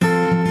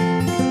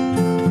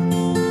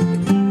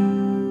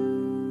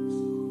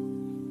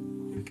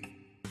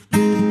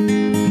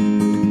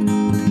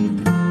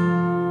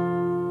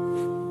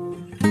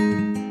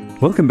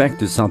Welcome back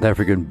to South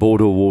African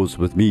Border Wars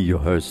with me, your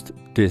host,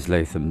 Des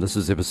Latham. This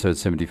is episode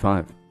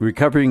 75. We're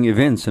covering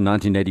events in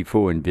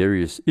 1984 and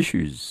various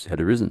issues had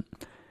arisen.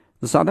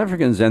 The South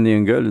Africans and the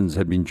Angolans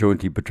had been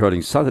jointly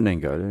patrolling southern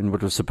Angola in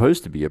what was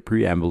supposed to be a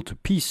preamble to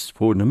peace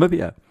for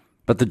Namibia.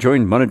 But the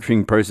joint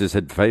monitoring process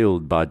had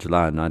failed by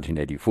July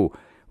 1984,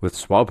 with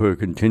SWAPO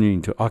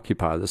continuing to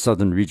occupy the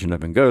southern region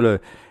of Angola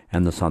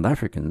and the South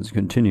Africans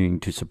continuing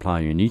to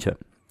supply UNITA.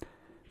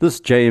 This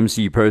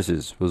JMC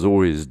process was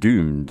always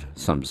doomed,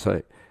 some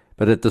say,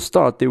 but at the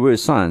start there were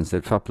signs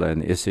that FAPLA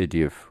and the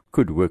SADF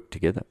could work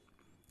together.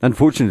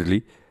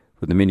 Unfortunately,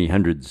 for the many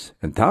hundreds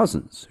and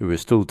thousands who were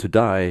still to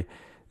die,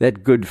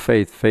 that good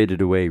faith faded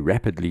away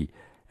rapidly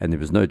and there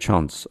was no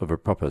chance of a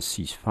proper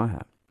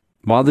ceasefire.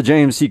 While the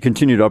JMC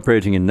continued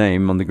operating in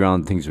name, on the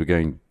ground things were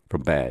going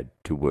from bad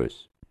to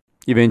worse.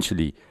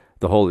 Eventually,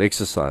 the whole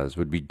exercise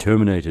would be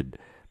terminated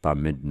by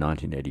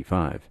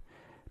mid-1985.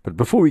 But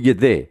before we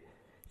get there,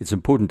 it's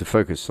important to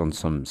focus on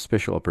some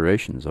special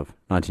operations of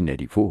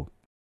 1984.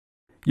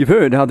 You've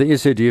heard how the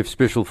SADF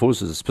Special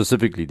Forces,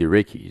 specifically the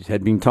Rekis,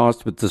 had been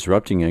tasked with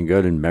disrupting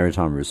Angolan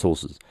maritime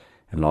resources,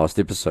 and last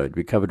episode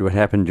we covered what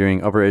happened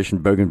during Operation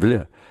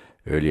Bougainvillea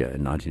earlier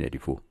in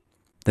 1984.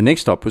 The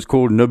next stop was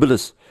called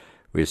Nobilis,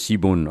 where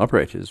seaborne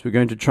operators were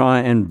going to try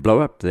and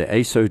blow up the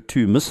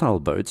ASO-2 missile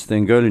boats the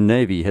Angolan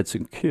Navy had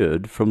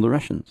secured from the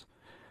Russians.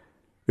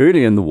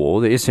 Early in the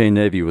war, the SA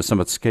Navy was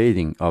somewhat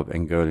scathing of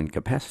Angolan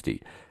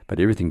capacity, but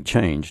everything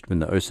changed when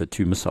the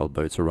OSA-2 missile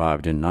boats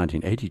arrived in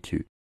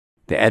 1982.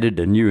 They added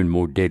a new and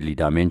more deadly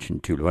dimension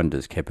to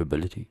Luanda's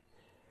capability.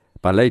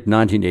 By late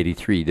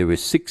 1983, there were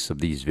 6 of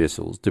these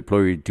vessels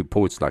deployed to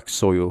ports like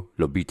Soyo,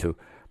 Lobito,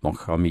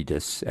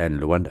 Mohammedas, and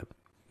Luanda.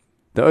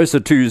 The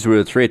OSA-2s were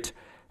a threat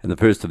and the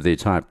first of their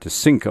type to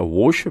sink a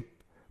warship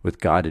with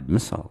guided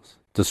missiles,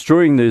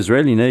 destroying the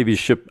Israeli Navy's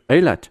ship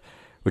Eilat,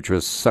 which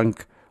was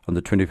sunk on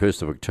the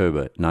 21st of October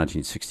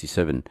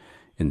 1967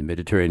 in the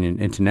Mediterranean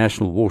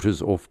international waters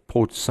off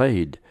Port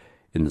Said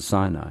in the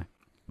Sinai.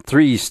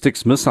 3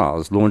 Styx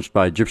missiles launched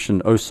by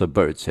Egyptian OSA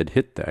boats had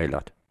hit the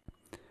Eilat.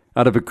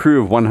 Out of a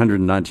crew of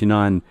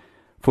 199,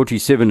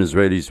 47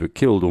 Israelis were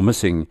killed or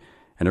missing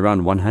and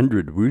around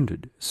 100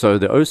 wounded, so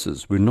the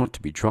OSAs were not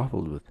to be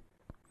trifled with.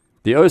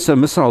 The OSA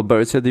missile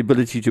boats had the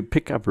ability to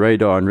pick up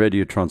radar and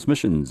radio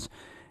transmissions,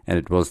 and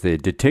it was their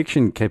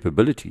detection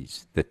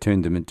capabilities that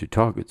turned them into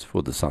targets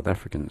for the South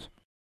Africans.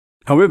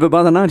 However,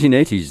 by the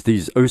 1980s,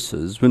 these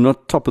OSAs were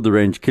not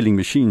top-of-the-range killing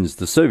machines.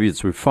 The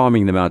Soviets were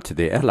farming them out to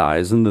their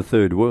allies in the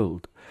Third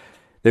World.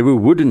 They were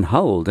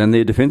wooden-hulled, and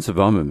their defensive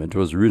armament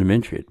was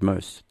rudimentary at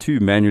most.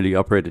 2 manually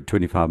operated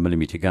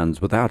 25mm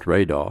guns without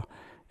radar,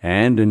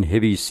 and in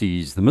heavy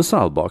seas, the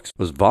missile box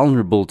was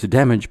vulnerable to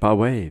damage by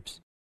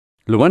waves.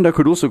 Luanda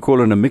could also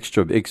call on a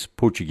mixture of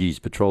ex-Portuguese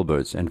patrol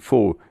boats and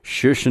 4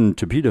 Sherschen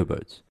torpedo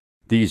boats.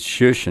 These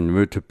Sherschen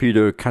were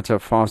torpedo cutter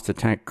fast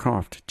attack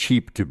craft,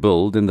 cheap to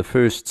build, and the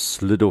first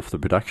slid off the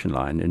production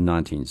line in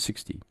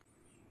 1960.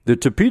 The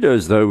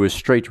torpedoes, though, were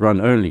straight run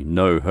only,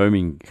 no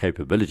homing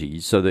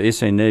capabilities, so the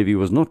SA Navy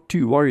was not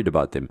too worried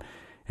about them,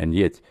 and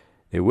yet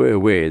they were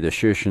aware the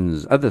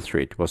Sherschen's other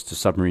threat was to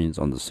submarines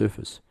on the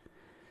surface.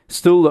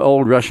 Still, the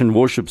old Russian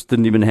warships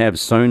didn't even have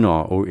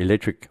sonar or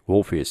electric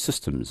warfare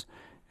systems,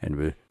 and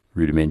were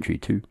rudimentary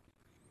too.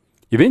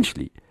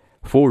 Eventually,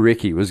 4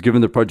 Reki was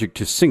given the project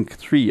to sink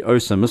 3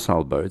 OSA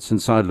missile boats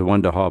inside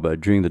Luanda Harbour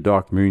during the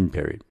Dark Moon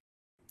period.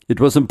 It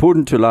was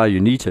important to allow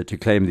UNITA to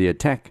claim the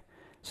attack,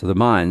 so the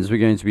mines were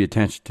going to be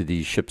attached to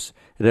these ships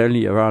at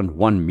only around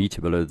 1 meter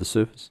below the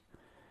surface.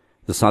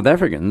 The South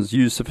Africans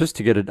used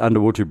sophisticated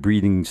underwater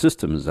breathing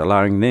systems,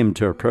 allowing them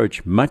to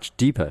approach much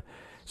deeper,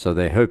 so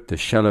they hoped the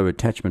shallow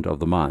attachment of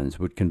the mines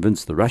would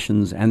convince the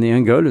Russians and the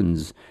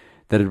Angolans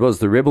that it was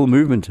the rebel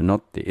movement and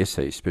not the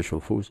SA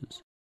Special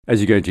Forces. As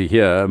you're going to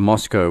hear,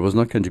 Moscow was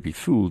not going to be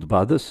fooled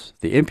by this.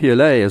 The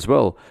MPLA as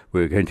well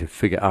were going to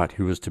figure out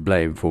who was to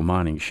blame for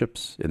mining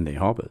ships in their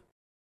harbour.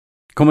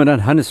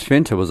 Commandant Hannes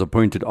Venter was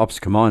appointed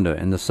ops commander,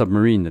 and the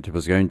submarine that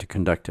was going to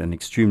conduct an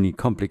extremely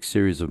complex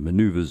series of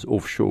manoeuvres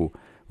offshore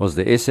was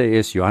the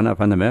SAS Johanna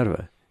van der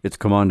Merwe. Its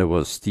commander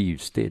was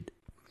Steve Stead.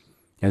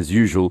 As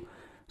usual,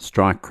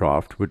 strike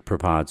craft would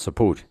provide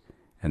support,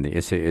 and the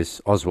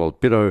SAS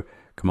Oswald Pirro,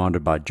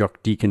 commanded by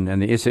Jock Deacon,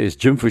 and the SAS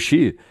Jim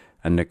Forshire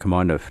under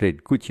Commander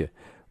Fred Kutje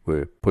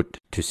were put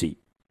to sea.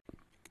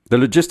 The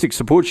logistics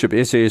support ship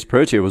SAS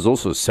Protea was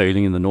also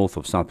sailing in the north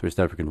of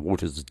Southwest African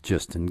waters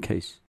just in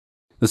case.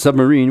 The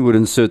submarine would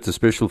insert the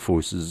special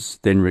forces,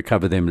 then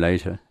recover them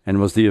later,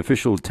 and was the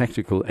official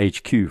tactical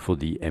HQ for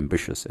the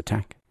ambitious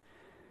attack.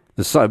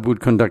 The sub would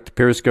conduct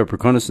periscope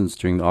reconnaissance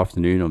during the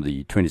afternoon of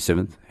the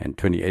 27th and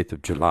 28th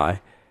of July.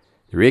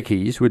 The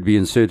Rekis would be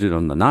inserted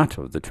on the night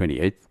of the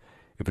 28th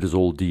if it is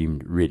all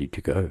deemed ready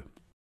to go.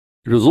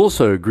 It was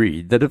also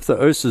agreed that if the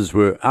OSAs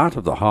were out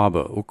of the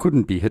harbour or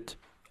couldn't be hit,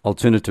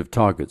 alternative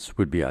targets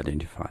would be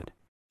identified.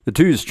 The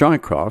 2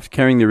 strike craft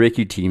carrying the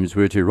Reki teams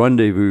were to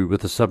rendezvous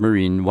with a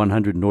submarine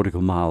 100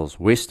 nautical miles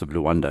west of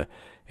Luanda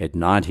at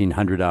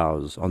 1900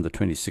 hours on the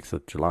 26th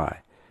of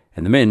July,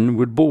 and the men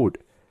would board.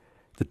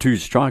 The two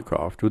strike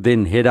craft would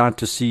then head out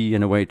to sea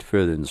and await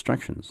further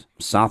instructions,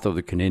 south of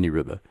the Kunene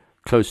River,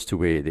 close to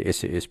where the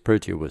SAS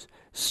Protea was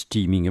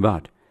steaming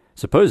about,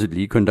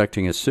 supposedly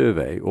conducting a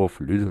survey off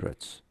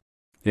Lüderitz.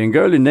 The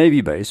Angolan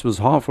Navy base was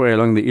halfway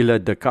along the Ilha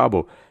de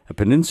Cabo, a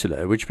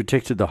peninsula which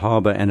protected the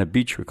harbour, and a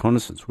beach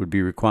reconnaissance would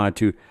be required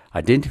to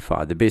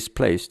identify the best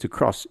place to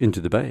cross into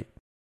the bay.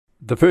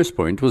 The first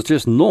point was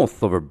just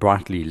north of a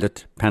brightly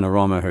lit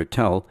Panorama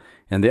Hotel,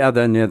 and the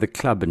other near the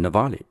Club in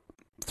Navali.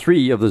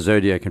 3 of the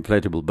Zodiac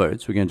inflatable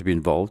boats were going to be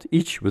involved,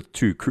 each with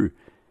 2 crew.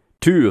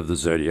 2 of the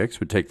Zodiacs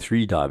would take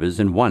 3 divers,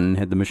 and 1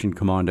 had the mission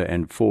commander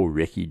and 4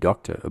 recce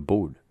doctor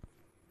aboard.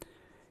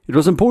 It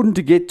was important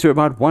to get to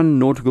about 1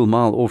 nautical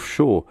mile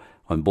offshore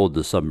on board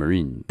the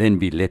submarine, then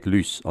be let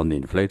loose on the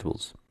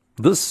inflatables.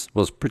 This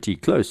was pretty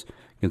close,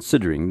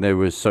 considering they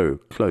were so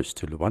close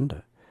to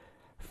Luanda.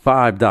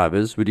 5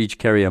 divers would each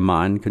carry a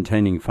mine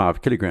containing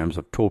 5 kilograms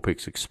of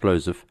Torpex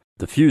explosive,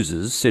 the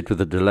fuses set with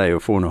a delay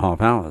of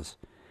 4.5 hours.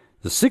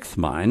 The 6th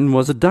mine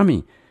was a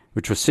dummy,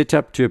 which was set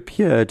up to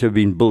appear to have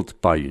been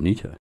built by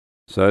UNITA.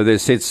 So they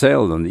set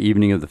sail on the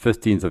evening of the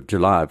 15th of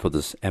July for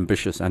this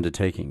ambitious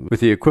undertaking,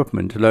 with the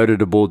equipment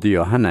loaded aboard the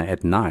Johanna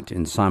at night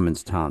in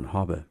Simonstown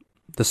Harbour.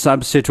 The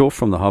sub set off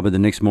from the harbour the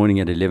next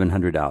morning at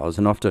 1100 hours,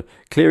 and after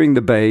clearing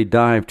the bay,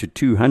 dived to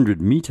 200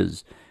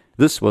 metres.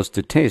 This was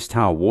to test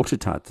how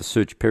watertight the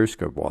search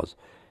periscope was.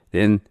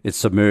 Then it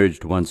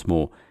submerged once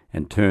more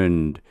and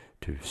turned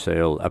to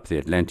sail up the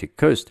Atlantic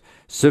coast,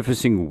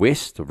 surfacing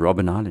west of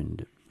Robben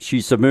Island. She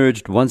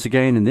submerged once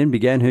again and then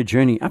began her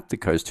journey up the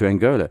coast to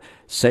Angola,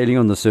 sailing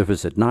on the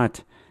surface at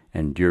night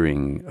and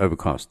during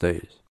overcast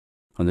days.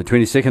 On the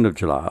 22nd of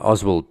July,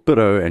 Oswald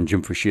Pirro and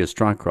Jim Forshire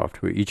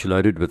strikecraft were each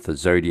loaded with the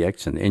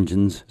Zodiacs and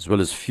engines, as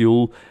well as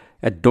fuel,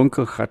 at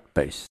Donkergat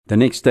base. The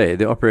next day,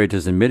 the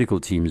operators and medical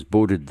teams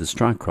boarded the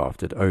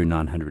strikecraft at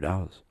 0900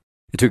 hours.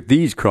 It took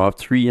these craft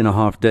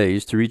 3.5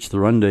 days to reach the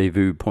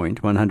rendezvous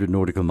point 100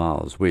 nautical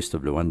miles west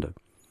of Luanda.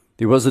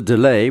 There was a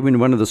delay when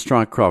one of the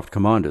strikecraft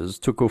commanders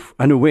took off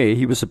unaware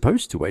he was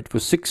supposed to wait for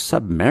 6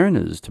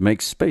 submariners to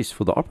make space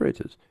for the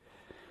operators.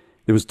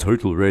 There was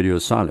total radio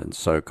silence,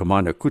 so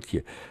Commander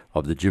Kutje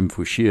of the Jim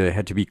Forshire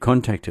had to be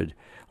contacted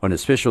on a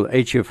special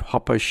HF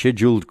Hopper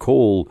scheduled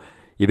call.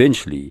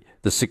 Eventually,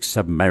 the 6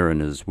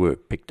 submariners were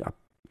picked up.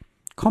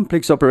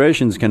 Complex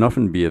operations can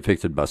often be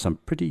affected by some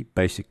pretty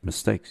basic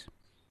mistakes.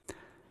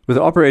 With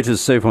the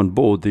operators safe on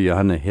board, the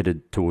Johanna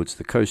headed towards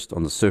the coast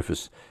on the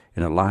surface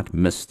in a light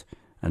mist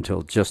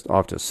until just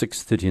after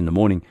 6:30 in the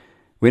morning,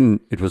 when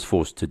it was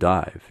forced to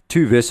dive.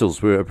 2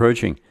 vessels were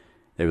approaching.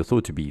 They were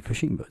thought to be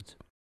fishing boats.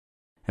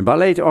 And by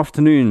late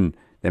afternoon,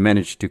 they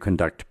managed to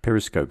conduct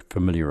periscope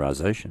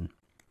familiarization.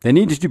 They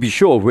needed to be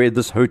sure of where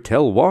this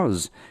hotel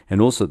was,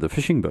 and also the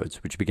fishing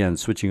boats, which began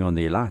switching on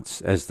their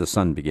lights as the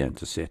sun began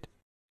to set.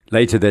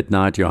 Later that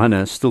night,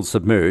 Johanna, still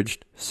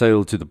submerged,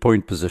 sailed to the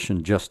point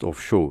position just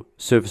offshore,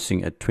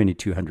 surfacing at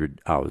 2200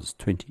 hours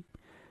 20.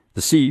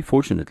 The sea,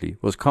 fortunately,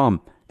 was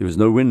calm. There was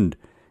no wind,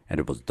 and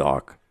it was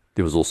dark.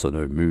 There was also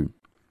no moon.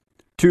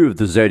 2 of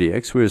the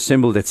Zodiacs were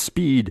assembled at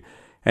speed,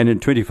 and in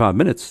 25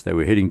 minutes they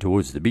were heading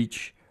towards the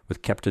beach,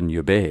 with Captain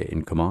Joubert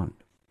in command.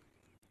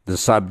 The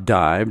sub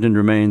dived and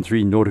remained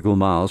 3 nautical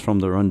miles from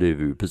the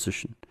rendezvous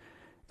position.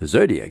 The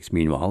Zodiacs,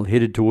 meanwhile,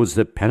 headed towards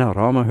the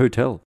Panorama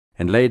Hotel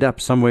and laid up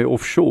somewhere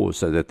offshore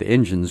so that the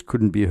engines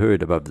couldn't be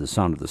heard above the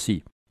sound of the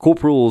sea.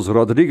 Corporals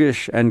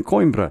Rodrigues and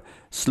Coimbra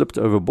slipped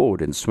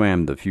overboard and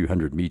swam the few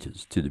hundred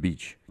meters to the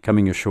beach,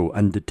 coming ashore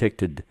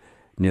undetected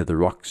near the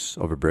rocks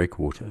of a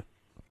breakwater.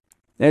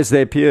 As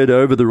they peered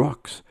over the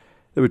rocks,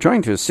 they were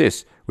trying to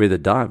assess whether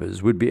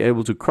divers would be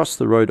able to cross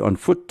the road on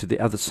foot to the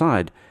other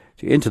side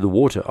to enter the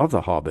water of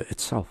the harbour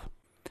itself.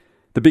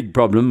 The big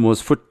problem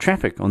was foot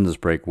traffic on this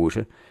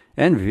breakwater,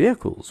 and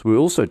vehicles were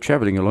also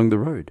travelling along the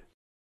road.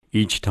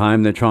 Each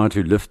time they tried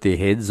to lift their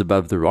heads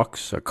above the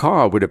rocks, a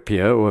car would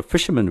appear or a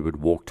fisherman would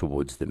walk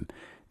towards them.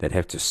 They'd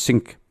have to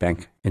sink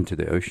back into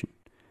the ocean.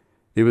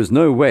 There was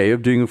no way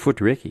of doing a foot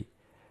recce.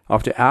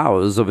 After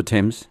hours of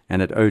attempts,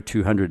 and at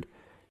 0200,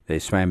 they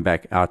swam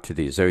back out to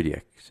their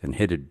Zodiacs and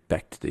headed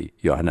back to the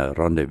Johanna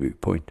rendezvous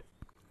point.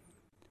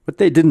 What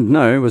they didn't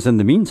know was in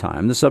the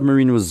meantime the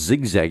submarine was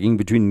zigzagging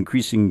between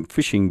increasing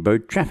fishing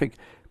boat traffic,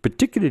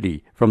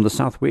 particularly from the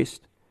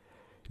southwest.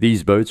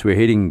 These boats were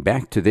heading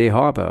back to their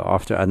harbour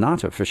after a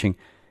night of fishing,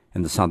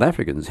 and the South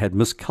Africans had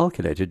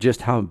miscalculated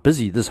just how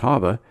busy this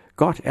harbour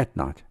got at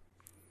night.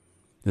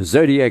 The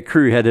Zodiac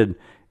crew had an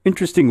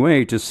interesting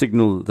way to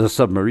signal the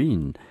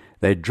submarine.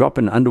 They'd drop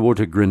an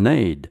underwater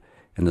grenade,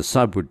 and the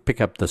sub would pick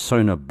up the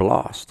sonar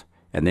blast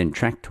and then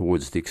track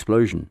towards the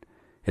explosion.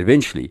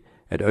 Eventually,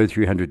 at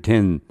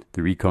 0310,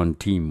 the recon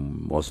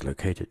team was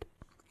located.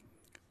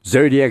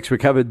 Zodiacs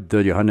recovered,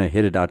 the Johanna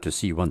headed out to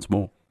sea once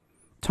more.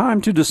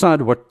 Time to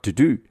decide what to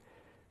do.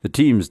 The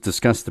teams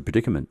discussed the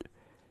predicament.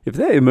 If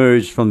they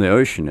emerged from the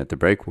ocean at the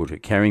breakwater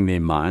carrying their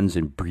mines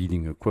and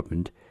breathing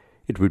equipment,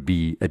 it would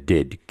be a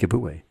dead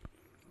giveaway.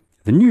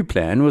 The new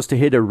plan was to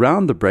head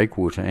around the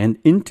breakwater and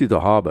into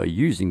the harbour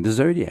using the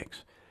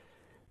Zodiacs.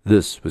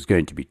 This was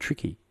going to be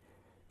tricky.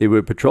 There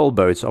were patrol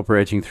boats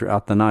operating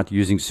throughout the night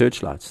using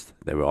searchlights.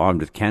 They were armed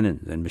with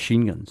cannons and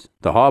machine guns.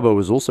 The harbour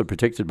was also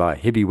protected by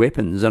heavy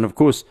weapons, and of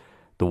course,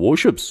 the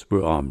warships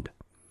were armed.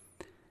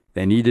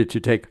 They needed to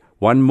take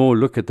one more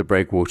look at the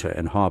breakwater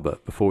and harbour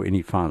before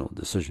any final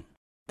decision.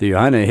 The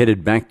Johanna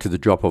headed back to the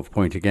drop-off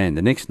point again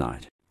the next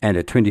night, and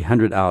at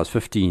 2000 hours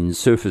 15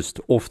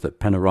 surfaced off the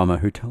Panorama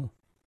Hotel.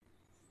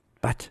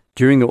 But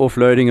during the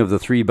offloading of the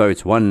 3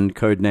 boats, one,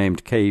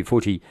 codenamed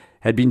K40,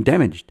 had been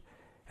damaged,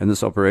 and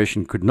this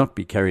operation could not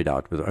be carried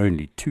out with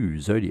only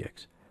 2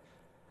 Zodiacs.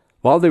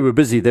 While they were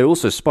busy, they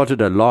also spotted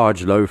a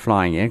large,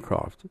 low-flying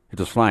aircraft. It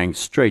was flying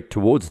straight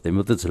towards them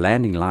with its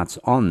landing lights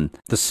on.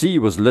 The sea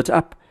was lit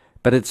up,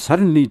 but it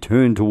suddenly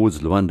turned towards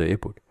Luanda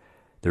Airport.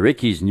 The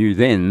reccees knew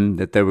then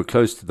that they were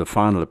close to the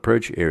final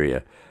approach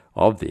area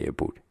of the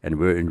airport and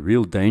were in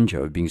real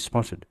danger of being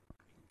spotted.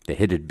 They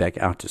headed back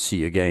out to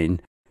sea again.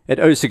 At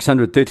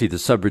 0630, the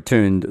sub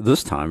returned,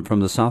 this time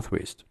from the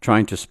southwest,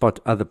 trying to spot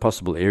other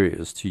possible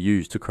areas to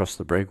use to cross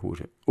the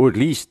breakwater, or at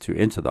least to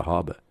enter the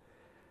harbour.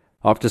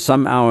 After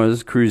some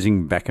hours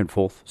cruising back and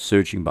forth,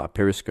 searching by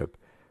periscope,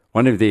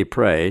 one of their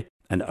prey,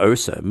 an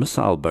OSA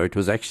missile boat,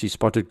 was actually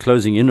spotted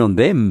closing in on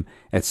them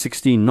at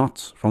 16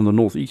 knots from the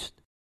northeast.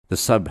 The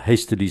sub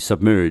hastily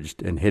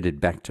submerged and headed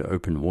back to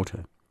open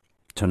water.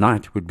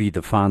 Tonight would be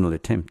the final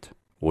attempt,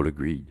 all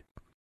agreed.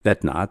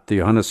 That night, the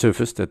Johanna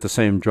surfaced at the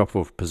same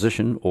drop-off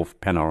position off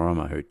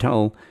Panorama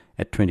Hotel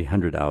at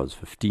 2000 hours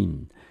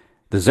 15.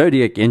 The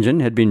Zodiac engine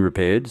had been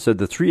repaired, so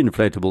the 3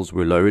 inflatables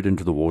were lowered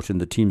into the water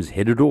and the teams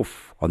headed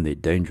off on their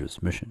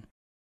dangerous mission.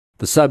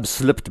 The sub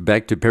slipped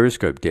back to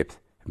periscope depth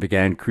and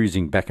began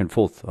cruising back and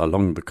forth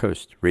along the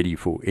coast, ready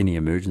for any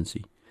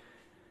emergency.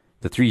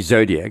 The 3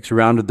 Zodiacs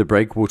rounded the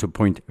breakwater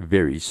point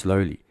very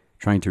slowly,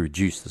 trying to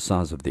reduce the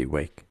size of their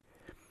wake.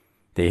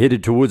 They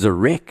headed towards a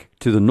wreck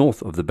to the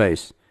north of the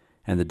base,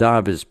 and the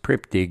divers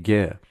prepped their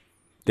gear.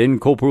 Then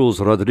Corporals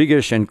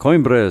Rodriguez and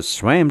Coimbra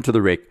swam to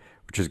the wreck,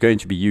 which was going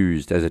to be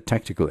used as a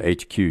tactical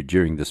HQ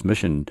during this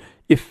mission,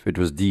 if it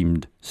was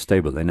deemed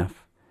stable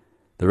enough.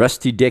 The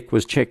rusty deck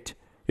was checked.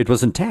 It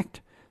was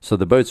intact, so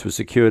the boats were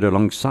secured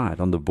alongside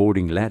on the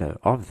boarding ladder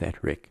of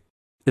that wreck.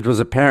 It was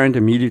apparent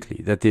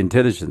immediately that the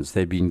intelligence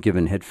they'd been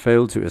given had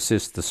failed to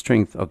assess the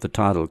strength of the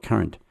tidal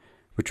current,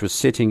 which was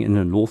setting in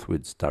a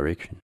northwards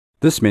direction.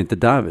 This meant the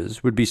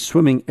divers would be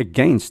swimming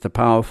against a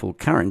powerful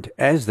current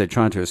as they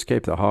tried to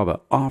escape the harbour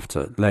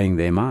after laying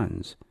their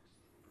mines.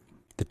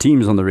 The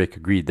teams on the wreck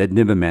agreed they'd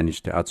never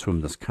managed to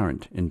outswim this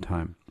current in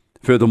time.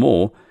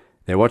 Furthermore,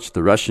 they watched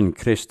the Russian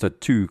Kresta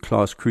II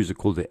class cruiser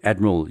called the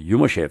Admiral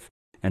Yumoshev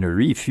and a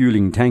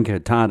refueling tanker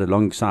tied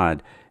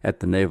alongside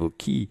at the naval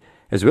quay,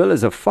 as well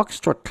as a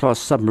Foxtrot class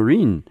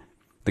submarine.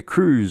 The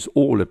crews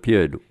all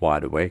appeared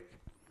wide awake.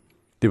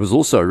 There was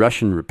also a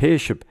Russian repair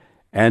ship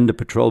and a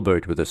patrol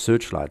boat with a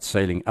searchlight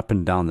sailing up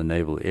and down the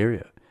naval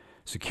area.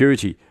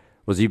 Security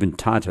was even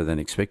tighter than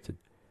expected.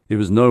 There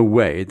was no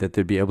way that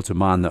they'd be able to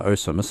mine the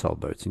OSA missile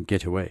boats and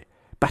get away.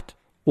 But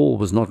all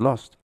was not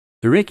lost.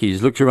 The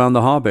reccees looked around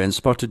the harbour and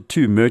spotted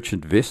 2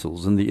 merchant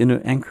vessels in the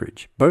inner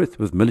anchorage, both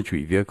with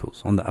military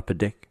vehicles on the upper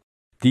deck.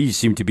 These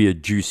seemed to be a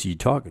juicy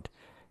target,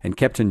 and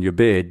Captain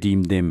Joubert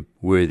deemed them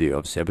worthy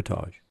of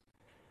sabotage.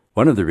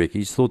 One of the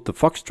reccees thought the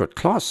Foxtrot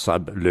class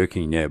sub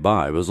lurking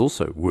nearby was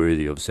also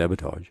worthy of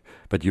sabotage,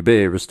 but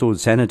Joubert restored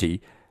sanity,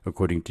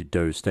 according to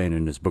Doe Steyn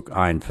in his book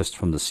Iron Fist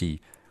from the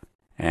Sea,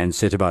 and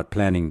set about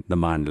planning the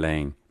mine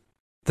laying.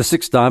 The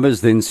 6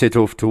 divers then set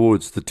off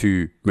towards the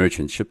 2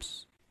 merchant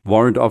ships.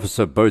 Warrant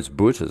Officer Boats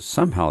Boertes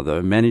somehow,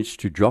 though,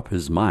 managed to drop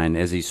his mine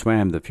as he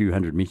swam the few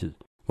hundred meters.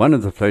 One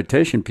of the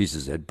flotation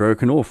pieces had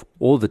broken off,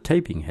 or the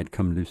taping had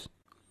come loose.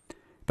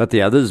 But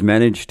the others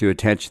managed to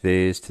attach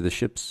theirs to the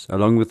ships,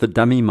 along with the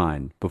dummy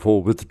mine,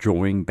 before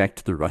withdrawing back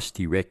to the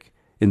rusty wreck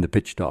in the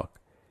pitch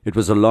dark. It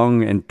was a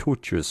long and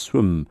tortuous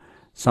swim,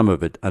 some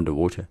of it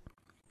underwater.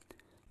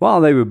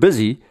 While they were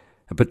busy,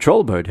 a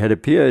patrol boat had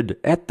appeared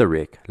at the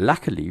wreck,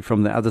 luckily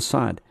from the other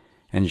side,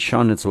 and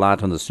shone its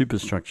light on the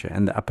superstructure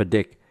and the upper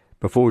deck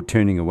before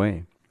turning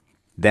away.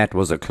 That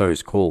was a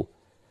close call.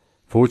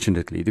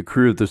 Fortunately, the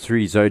crew of the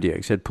 3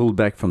 Zodiacs had pulled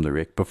back from the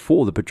wreck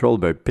before the patrol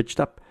boat pitched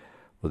up,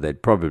 or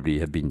they'd probably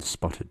have been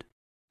spotted.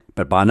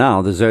 But by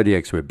now the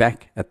Zodiacs were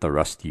back at the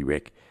rusty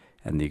wreck,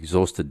 and the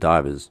exhausted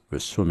divers were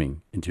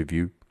swimming into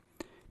view.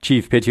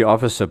 Chief Petty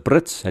Officer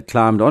Brits had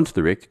climbed onto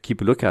the wreck to keep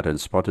a lookout and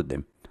spotted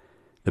them.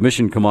 The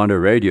mission commander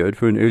radioed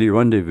for an early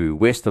rendezvous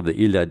west of the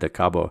Ilha de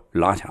Cabo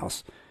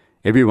lighthouse.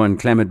 Everyone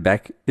clambered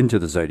back into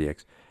the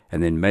Zodiacs,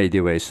 and then made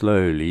their way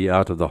slowly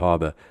out of the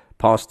harbour,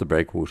 past the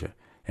breakwater,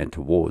 and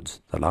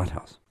towards the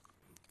lighthouse.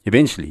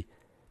 Eventually,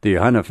 the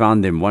Johanna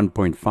found them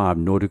 1.5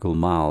 nautical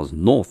miles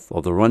north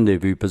of the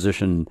rendezvous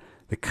position.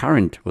 The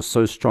current was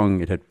so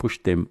strong it had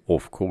pushed them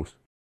off course.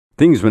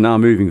 Things were now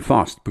moving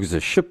fast because a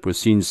ship was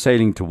seen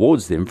sailing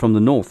towards them from the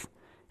north,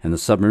 and the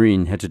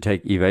submarine had to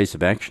take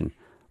evasive action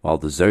while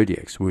the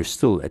Zodiacs were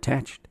still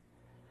attached.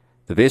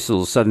 The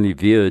vessel suddenly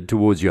veered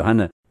towards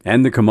Johanna,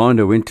 and the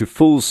commander went to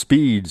full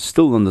speed,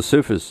 still on the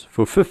surface.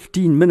 For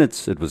 15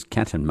 minutes it was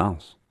cat and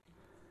mouse.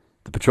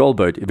 The patrol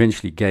boat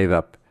eventually gave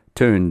up,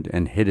 turned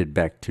and headed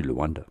back to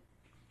Luanda.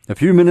 A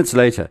few minutes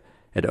later,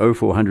 at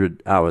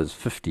 0400 hours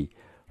 50,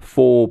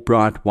 4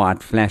 bright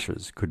white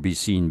flashes could be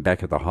seen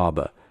back at the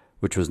harbour,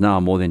 which was now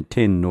more than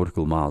 10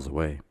 nautical miles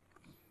away.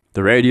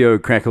 The radio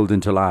crackled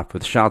into life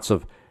with shouts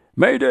of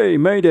 "Mayday,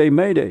 Mayday,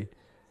 Mayday!"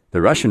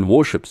 The Russian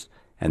warships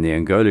and the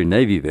Angolan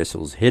Navy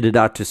vessels headed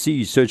out to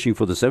sea searching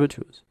for the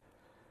saboteurs.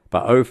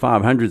 By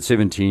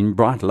 0517,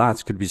 bright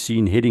lights could be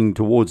seen heading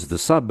towards the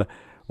sub,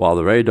 while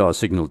the radar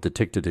signal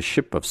detected a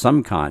ship of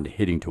some kind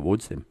heading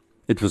towards them.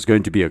 It was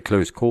going to be a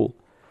close call.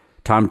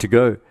 Time to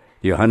go.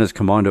 The Johannes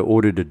commander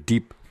ordered a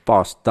deep,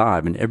 fast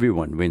dive, and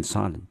everyone went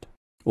silent.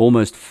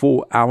 Almost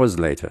 4 hours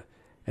later,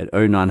 at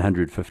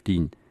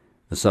 0915,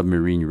 the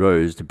submarine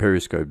rose to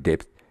periscope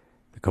depth.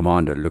 The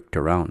commander looked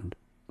around.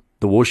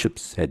 The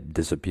warships had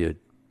disappeared.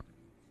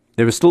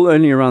 They were still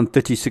only around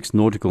 36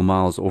 nautical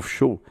miles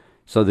offshore,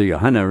 so the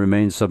Johanna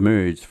remained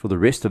submerged for the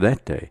rest of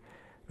that day,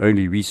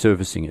 only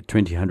resurfacing at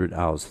 2000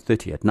 hours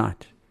 30 at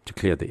night to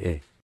clear the air.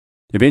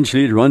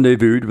 Eventually it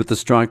rendezvoused with the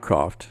strike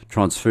craft,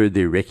 transferred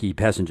their recce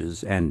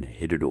passengers, and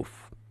headed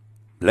off.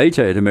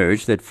 Later it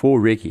emerged that 4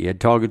 recce had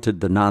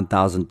targeted the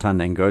 9,000-ton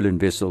Angolan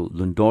vessel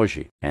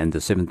Lundoge and the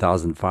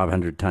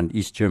 7,500-ton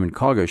East German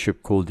cargo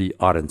ship called the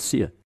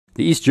Arendsee.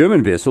 The East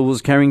German vessel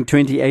was carrying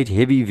 28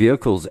 heavy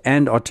vehicles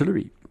and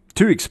artillery.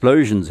 2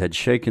 explosions had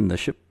shaken the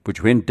ship,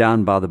 which went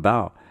down by the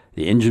bow.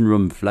 The engine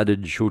room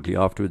flooded shortly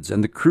afterwards,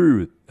 and the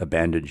crew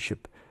abandoned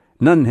ship.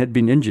 None had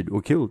been injured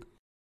or killed.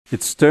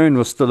 Its stern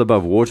was still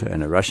above water,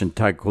 and a Russian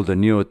tug called the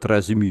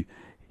Neo-Trazimu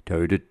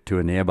towed it to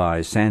a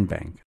nearby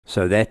sandbank,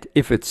 so that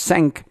if it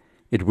sank,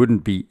 it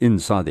wouldn't be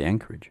inside the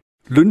anchorage.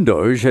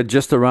 Lundoge had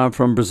just arrived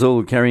from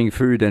Brazil carrying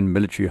food and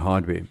military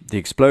hardware. The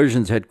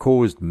explosions had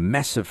caused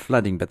massive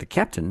flooding, but the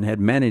captain had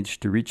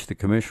managed to reach the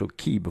commercial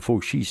quay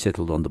before she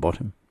settled on the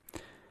bottom.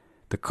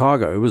 The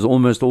cargo was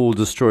almost all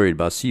destroyed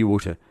by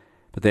seawater,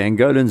 but the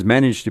Angolans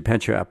managed to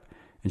patch her up,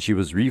 and she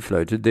was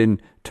refloated,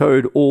 then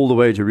towed all the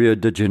way to Rio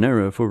de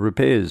Janeiro for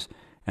repairs,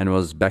 and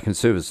was back in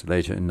service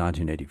later in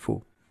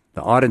 1984.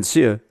 The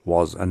Arendsee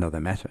was another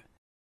matter.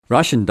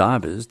 Russian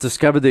divers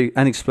discovered the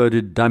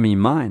unexploded dummy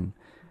mine.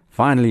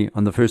 Finally,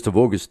 on the 1st of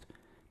August,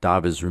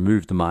 divers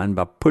removed the mine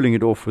by pulling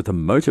it off with a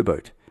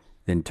motorboat,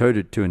 then towed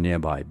it to a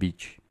nearby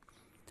beach.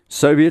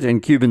 Soviet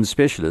and Cuban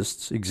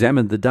specialists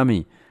examined the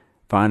dummy,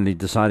 finally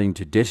deciding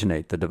to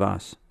detonate the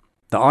device.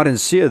 The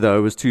Arendsee,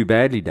 though, was too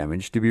badly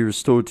damaged to be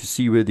restored to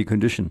seaworthy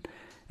condition,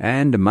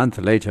 and a month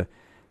later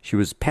she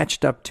was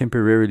patched up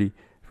temporarily,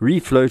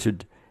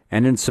 refloated,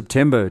 and in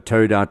September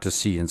towed out to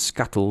sea and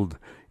scuttled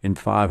in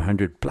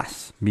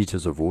 500-plus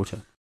meters of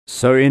water.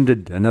 So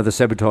ended another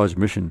sabotage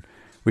mission,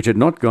 which had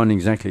not gone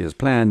exactly as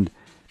planned,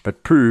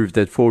 but proved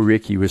that 4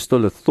 recce were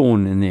still a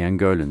thorn in the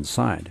Angolan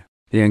side.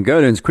 The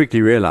Angolans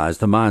quickly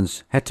realized the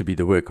mines had to be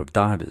the work of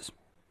divers.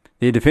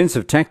 Their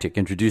defensive tactic,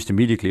 introduced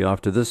immediately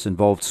after this,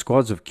 involved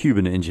squads of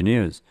Cuban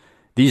engineers.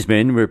 These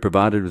men were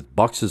provided with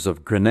boxes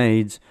of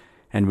grenades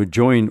and would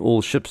join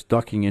all ships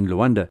docking in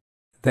Luanda.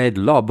 They'd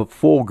lob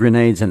 4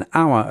 grenades an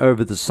hour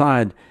over the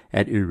side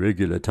at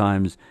irregular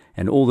times,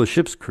 and all the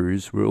ship's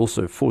crews were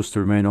also forced to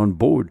remain on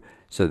board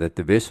so that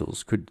the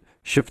vessels could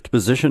shift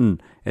position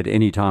at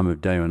any time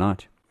of day or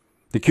night.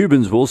 The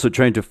Cubans were also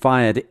trained to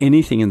fire at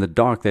anything in the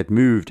dark that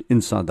moved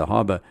inside the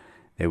harbour.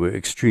 They were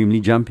extremely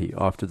jumpy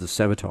after the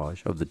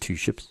sabotage of the 2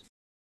 ships.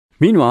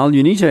 Meanwhile,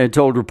 UNITA had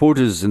told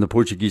reporters in the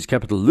Portuguese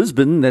capital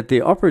Lisbon that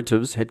their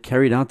operatives had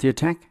carried out the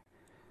attack.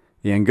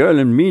 The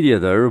Angolan media,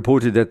 though,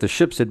 reported that the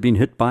ships had been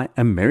hit by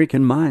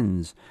American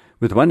mines,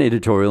 with one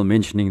editorial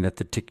mentioning that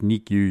the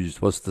technique used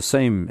was the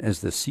same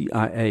as the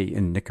CIA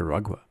in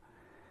Nicaragua.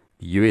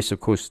 The US, of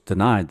course,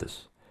 denied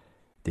this.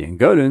 The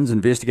Angolans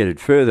investigated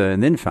further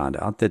and then found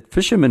out that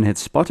fishermen had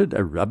spotted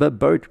a rubber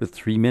boat with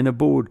 3 men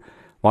aboard,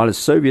 while a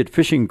Soviet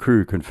fishing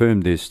crew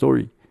confirmed their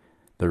story.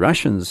 The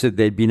Russians said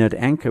they'd been at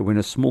anchor when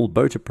a small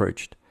boat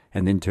approached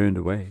and then turned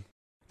away.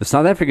 The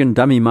South African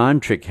dummy mine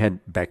trick had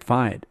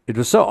backfired. It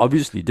was so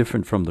obviously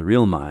different from the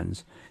real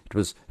mines. It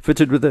was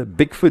fitted with a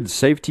Bickford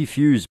safety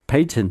fuse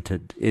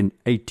patented in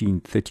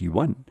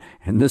 1831,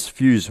 and this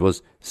fuse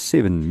was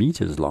 7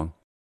 meters long.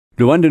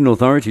 Luandan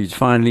authorities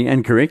finally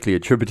and correctly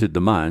attributed the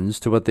mines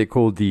to what they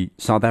called the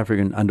South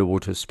African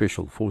Underwater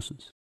Special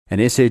Forces. An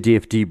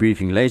SADF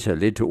debriefing later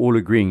led to all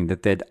agreeing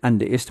that they'd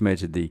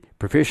underestimated the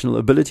professional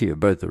ability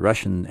of both the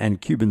Russian and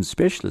Cuban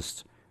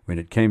specialists when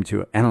it came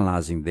to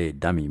analyzing their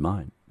dummy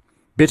mine.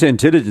 Better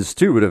intelligence,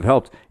 too, would have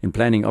helped in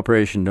planning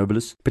Operation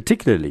Nobilis,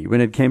 particularly when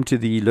it came to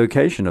the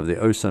location of the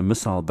OSA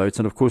missile boats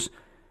and, of course,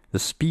 the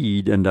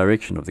speed and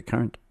direction of the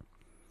current.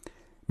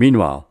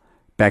 Meanwhile,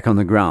 back on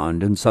the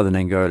ground in southern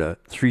Angola,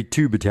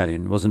 3-2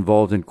 Battalion was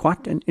involved in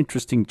quite an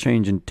interesting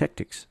change in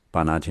tactics by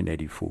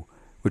 1984,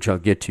 which I'll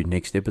get to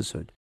next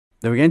episode.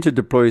 They were going to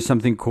deploy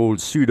something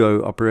called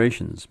pseudo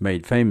operations,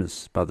 made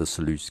famous by the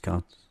Selous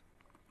Scouts.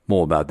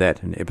 More about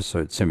that in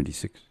episode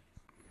 76.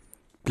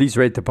 Please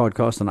rate the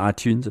podcast on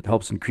iTunes. It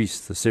helps increase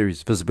the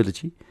series'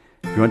 visibility.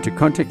 If you want to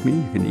contact me,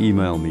 you can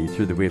email me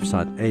through the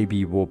website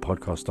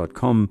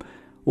abwarpodcast.com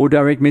or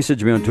direct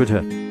message me on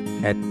Twitter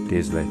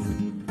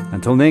 @DesLatham.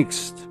 Until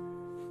next,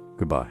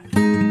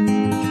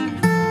 Goodbye.